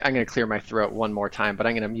I'm going to clear my throat one more time, but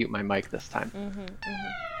I'm going to mute my mic this time.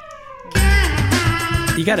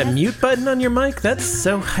 You got a mute button on your mic? That's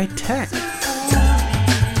so high tech.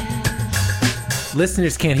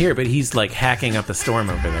 Listeners can't hear, but he's like hacking up the storm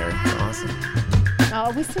over there. Awesome. Oh,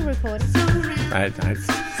 are we still recording? Who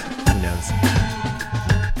knows?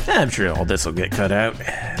 I'm sure all this will get cut out.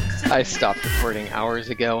 I stopped recording hours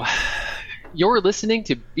ago. You're listening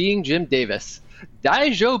to Being Jim Davis.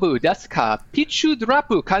 Daijoubu desu ka? Pichu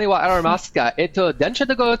drapu kani wa aramasu ka? Densha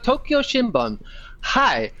de go Tokyo Shimbun.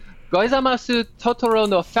 Hi. Goizamasu Totoro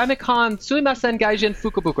no Famicom Suimasen Gaijin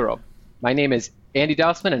Fukubukuro. My name is Andy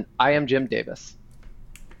Dousman, and I am Jim Davis.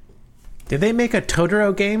 Did they make a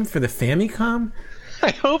Totoro game for the Famicom?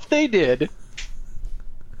 I hope they did.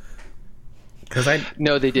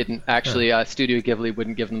 No, they didn't. Actually, Studio Ghibli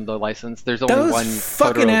wouldn't give them the license. There's only Those one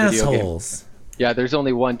fucking Totoro assholes. video game. Yeah, there's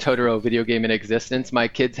only one Totoro video game in existence. My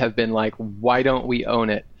kids have been like, "Why don't we own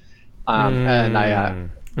it?" And I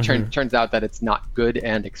turns out that it's not good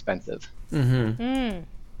and expensive. So,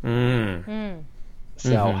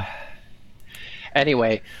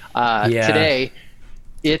 anyway, today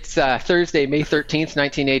it's Thursday, May 13th,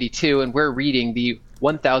 1982, and we're reading the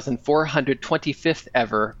 1425th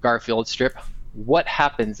ever Garfield strip. What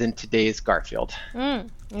happens in today's Garfield? In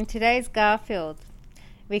today's Garfield,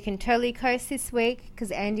 we can totally coast this week because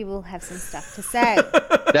Andy will have some stuff to say.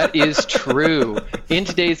 That is true. In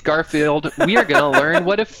today's Garfield, we are going to learn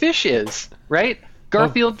what a fish is, right?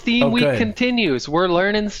 Garfield theme week continues. We're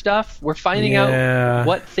learning stuff. We're finding out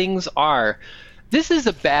what things are. This is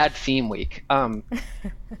a bad theme week.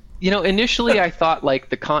 Initially I thought like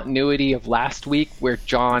the continuity of last week where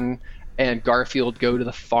John and Garfield go to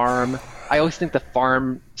the farm. I always think the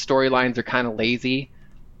farm storylines are kind of lazy.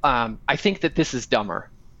 I think that this is dumber.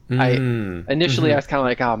 I was kind of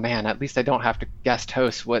like, oh man, at least I don't have to guest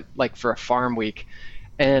host for a farm week.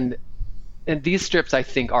 And these strips I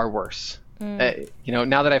think are worse.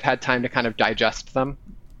 Now that I've had time to kind of digest them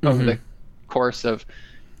over the course of,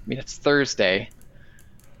 it's Thursday.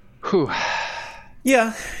 Whew.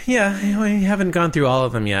 Yeah, we haven't gone through all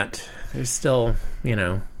of them yet. There's still,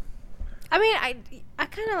 I mean, I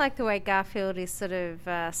kind of like the way Garfield is sort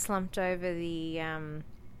of slumped over the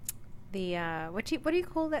what do you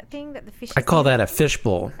call that thing that the fish? I call that a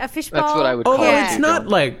fishbowl. A fishbowl. That's what I would call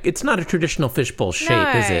it. It's not a traditional fishbowl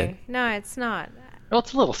shape, is it? No, it's not. Well,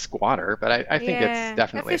 it's a little squatter, but I think it's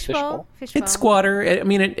definitely a fishbowl. It's squatter. I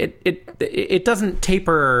mean, it doesn't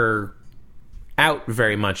taper out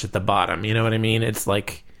very much at the bottom. You know what I mean? It's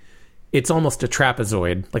like it's almost a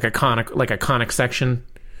trapezoid, like a conic section.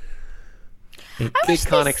 Big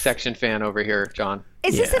conic section fan over here, John.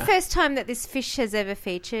 Is this the first time that this fish has ever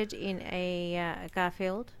featured in a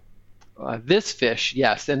Garfield? This fish,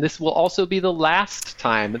 yes, and this will also be the last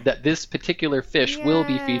time that this particular fish will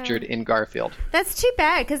be featured in Garfield. That's too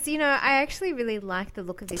bad, because, I actually really like the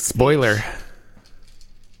look of this Spoiler. fish.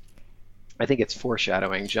 I think it's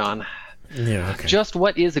foreshadowing, John. Yeah, okay. Just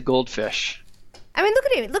what is a goldfish? I mean, look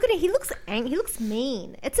at him. Look at him. He looks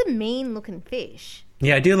mean. It's a mean-looking fish.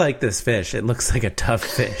 Yeah, I do like this fish. It looks like a tough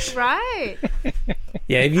fish. Right.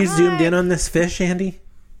 Yeah, have you zoomed in on this fish, Andy?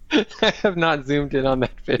 I have not zoomed in on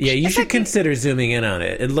that fish. Yeah, you should consider zooming in on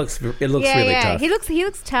it. It looks really tough. He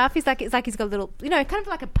looks tough. It's like he's got a little, kind of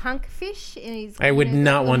like a punk fish. And he's, I would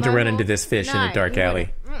not want to run into this fish in a dark alley.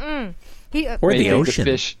 Or the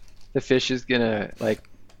ocean. The fish is gonna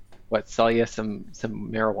sell you some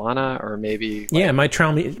marijuana, or maybe might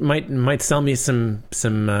sell me some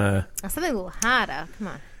something a little harder. Come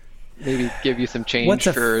on. Maybe give you some change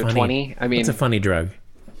for 20. I mean, what's a funny drug?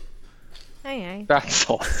 Okay. Bath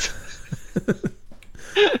salts.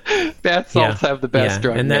 Bath salts have the best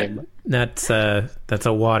drug name. That's a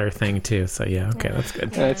water thing too. So that's good.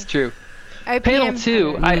 That's true. OPM. Panel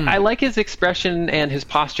 2. I like his expression and his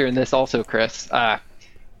posture in this also, Chris. A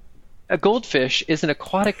goldfish is an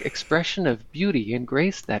aquatic expression of beauty and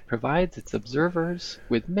grace that provides its observers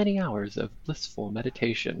with many hours of blissful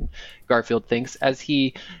meditation, Garfield thinks, as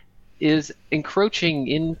he is encroaching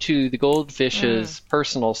into the goldfish's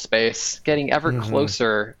personal space, getting ever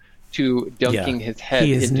closer to dunking his head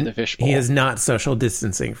into the fishbowl. He is not social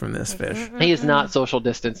distancing from this fish. He is not social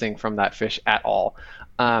distancing from that fish at all.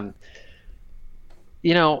 Panel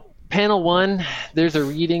 1, there's a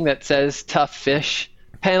reading that says tough fish.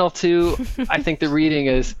 Panel 2, I think the reading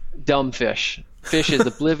is dumb fish. Fish is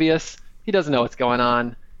oblivious. He doesn't know what's going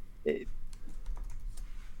on.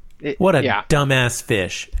 What a dumbass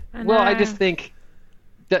fish. I just think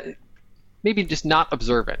that maybe just not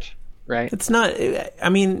observant, right? It's not. I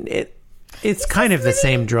mean, it's kind of the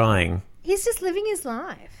same drawing. He's just living his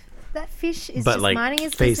life. That fish is but just minding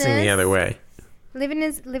his facing business. the other way. living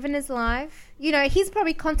his life. You know, he's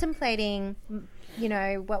probably contemplating. You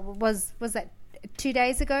know, what was that 2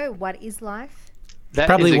 days ago? What is life? That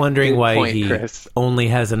Probably is a wondering good why point, he Chris. only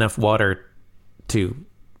has enough water to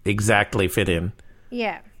exactly fit in.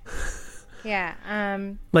 Yeah, yeah.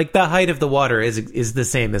 Like the height of the water is the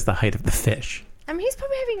same as the height of the fish. I mean, he's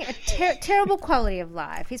probably having a terrible quality of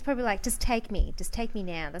life. He's probably like, just take me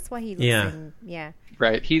now. That's why he lives Yeah. in, yeah.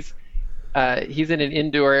 Right. He's in an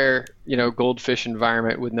indoor, goldfish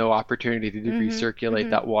environment with no opportunity to recirculate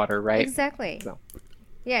that water, right? Exactly. So.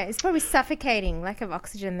 Yeah, it's probably suffocating, lack of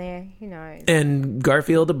oxygen there, And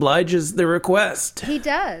Garfield obliges the request. He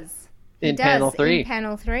does. In panel 3. In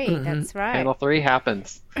panel 3, that's right. Panel 3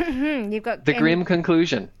 happens. You've got The grim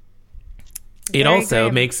conclusion. It Very also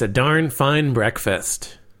grim. makes a darn fine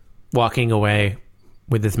breakfast. Walking away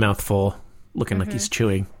with his mouth full, looking like he's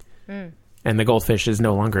chewing. And the goldfish is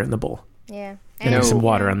no longer in the bowl. Yeah. And there's some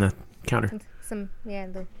water on the counter.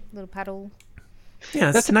 The little puddle.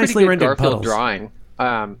 Yeah, That's it's a nicely pretty good rendered Garfield puddles. drawing.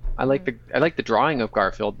 I like the drawing of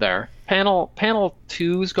Garfield there. Panel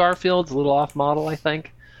 2's Garfield's a little off model, I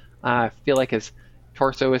think. I feel like his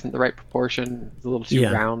torso isn't the right proportion. It's a little too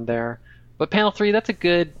round there. But panel 3, that's a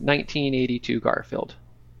good 1982 Garfield.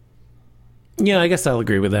 Yeah, I guess I'll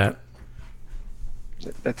agree with that.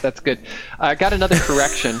 That's good. I got another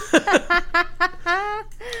correction.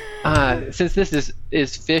 Since this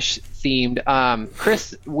is fish themed,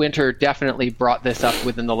 Chris Winter definitely brought this up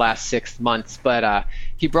within the last 6 months, but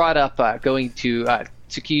he brought up going to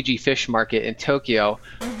Tsukiji Fish Market in Tokyo.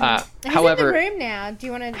 He's However, in the room now. Do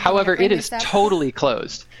you want to? However, it is totally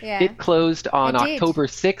closed. Yeah. It closed on It did. October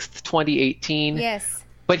 6th, 2018. Yes.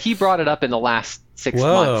 But he brought it up in the last 6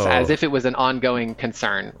 Whoa. months as if it was an ongoing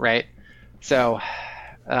concern, right? So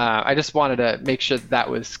I just wanted to make sure that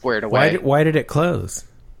was squared away. Why did it close?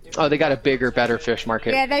 Oh, they got a bigger, better fish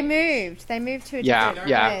market. Yeah, they moved. They moved to a Yeah, different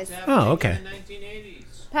yeah. place. Oh, okay. In the 1980s.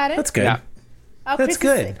 Pardon? That's good. Yeah. Oh, That's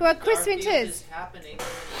good. Well, Chris Garfield Winters. is happening.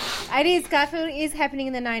 It is. Garfield is happening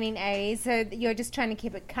in the 1980s, so you're just trying to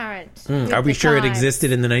keep it current. with Are we the sure it times.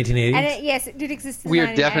 existed in the 1980s? And yes, it did exist in We the are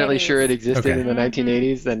 1980s. definitely sure it existed Okay. in the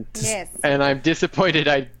 1980s, and Yes. and I'm disappointed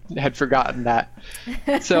I had forgotten that.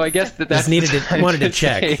 So I guess that's needed the to- time wanted to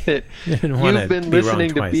check. say that Didn't want You've to been be wrong listening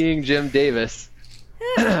to twice. Being Jim Davis.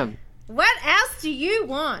 What else do you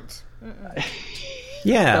want?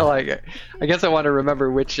 Yeah. Well, I guess I want to remember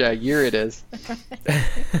which year it is.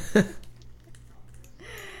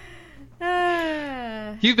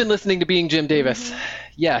 You've been listening to Being Jim Davis.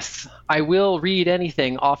 Yes, I will read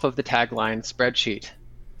anything off of the tagline spreadsheet.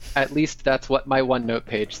 At least that's what my OneNote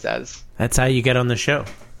page says. That's how you get on the show.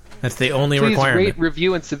 That's the only Please requirement. rate,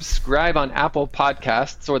 review, and subscribe on Apple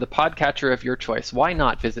Podcasts or the podcatcher of your choice. Why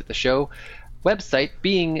not visit the show website,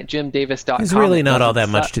 beingjimdavis.com. There's really not all that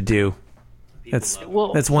much to do. That's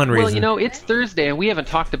one reason. Well, it's Thursday, and we haven't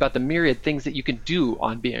talked about the myriad things that you can do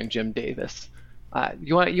on Being Jim Davis.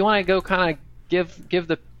 You want to go kind of give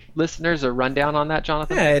the listeners a rundown on that,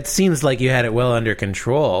 Jonathan? Yeah, it seems like you had it well under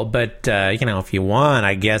control, but if you want,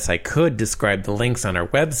 I guess I could describe the links on our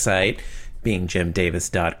website,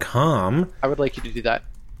 beingjimdavis.com. I would like you to do that.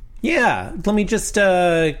 Yeah, let me just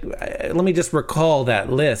recall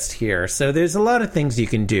that list here. So there's a lot of things you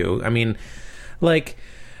can do. I mean, like,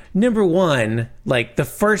 number one, like, the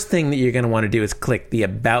first thing that you're going to want to do is click the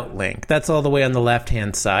About link. That's all the way on the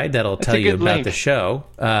left-hand side. That'll tell a you good about link. the show.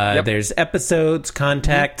 There's episodes,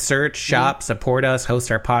 contact, search, shop, support us,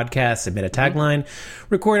 host our podcast, submit a tagline,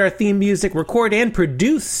 record our theme music, record and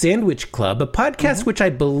produce Sandwich Club, a podcast which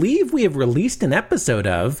I believe we have released an episode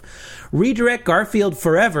of, redirect Garfield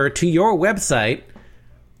Forever to your website.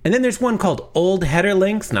 And then there's one called Old Header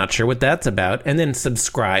Links, not sure what that's about, and then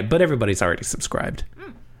subscribe, but everybody's already subscribed.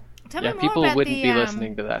 Tell Yeah, me more people about wouldn't the, be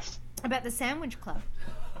listening to this. about the Sandwich Club.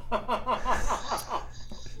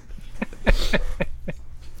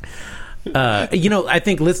 I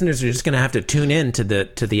think listeners are just going to have to tune in to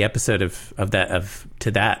the episode of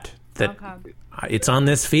that. Okay. It's on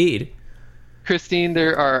this feed. Christine,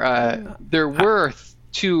 there were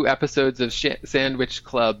 2 episodes of Sandwich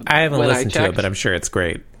Club. I haven't when listened to it, checked. but I'm sure it's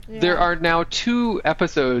great. There are now 2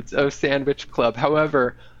 episodes of Sandwich Club.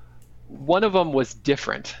 However, one of them was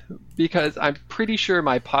different because I'm pretty sure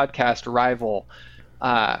my podcast rival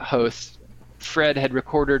host, Fred, had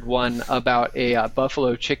recorded one about a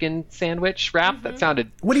buffalo chicken sandwich wrap that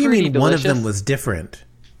sounded What do you pretty mean delicious. one of them was different?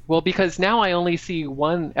 Well, because now I only see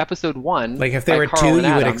episode 1. Like if there by were Carl 2, and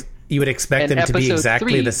Adam, you would expect and them to be episode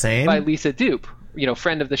exactly 3 the same? by Lisa Dupe,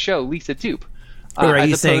 friend of the show, Lisa Dupe. Or are as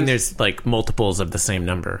you saying opposed- there's like multiples of the same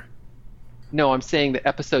number? No, I'm saying that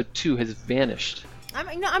episode 2 has vanished. I'm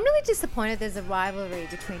really disappointed there's a rivalry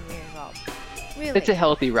between you and Rob. Really? It's a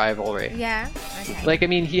healthy rivalry. Yeah. Okay. Like, I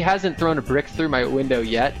mean, he hasn't thrown a brick through my window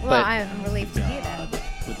yet, well, but I'm relieved to hear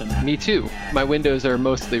that. me too. My windows are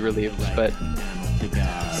mostly relieved, but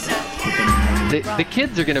the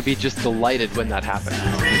kids are going to be just delighted when that happens,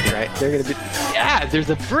 right? They're going to be, yeah, there's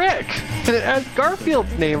a brick, and it has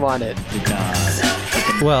Garfield's name on it.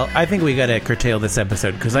 Well, I think we got to curtail this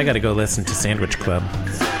episode because I got to go listen to Sandwich Club.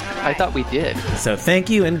 I thought we did. So thank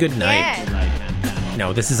you and good night. Yeah.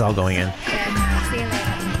 No, this is all going in. Yeah. See you later.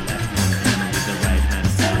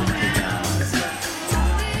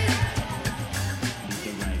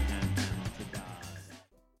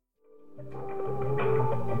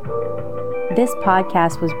 This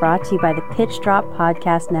podcast was brought to you by the Pitch Drop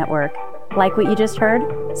Podcast Network. Like what you just heard?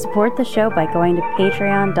 Support the show by going to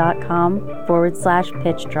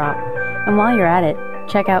patreon.com/Pitch Drop. And while you're at it,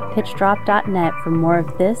 check out pitchdrop.net for more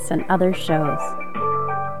of this and other shows.